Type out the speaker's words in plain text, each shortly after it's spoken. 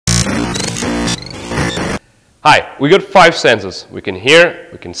Hi, we got 5 senses. We can hear,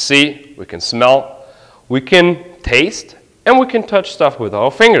 we can see, we can smell, we can taste, and we can touch stuff with our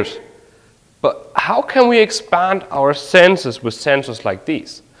fingers. But how can we expand our senses with sensors like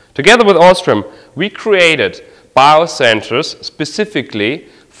these? Together with OSRAM, we created biosensors specifically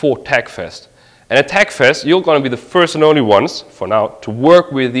for TECHFEST. And at TECHFEST, you're going to be the first and only ones, for now, to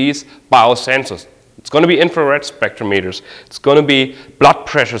work with these biosensors. It's going to be infrared spectrometers, it's going to be blood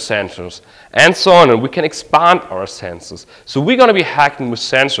pressure sensors, and so on, and we can expand our sensors. So we're going to be hacking with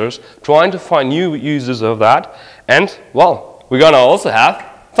sensors, trying to find new uses of that, and, well, we're going to also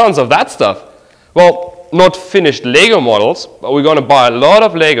have tons of that stuff. Well, not finished Lego models, but we're going to buy a lot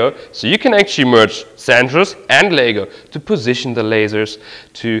of Lego, so you can actually merge sensors and Lego to position the lasers,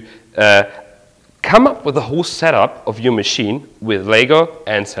 to come up with the whole setup of your machine with Lego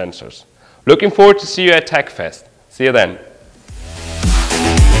and sensors. Looking forward to see you at TECHFEST. See you then.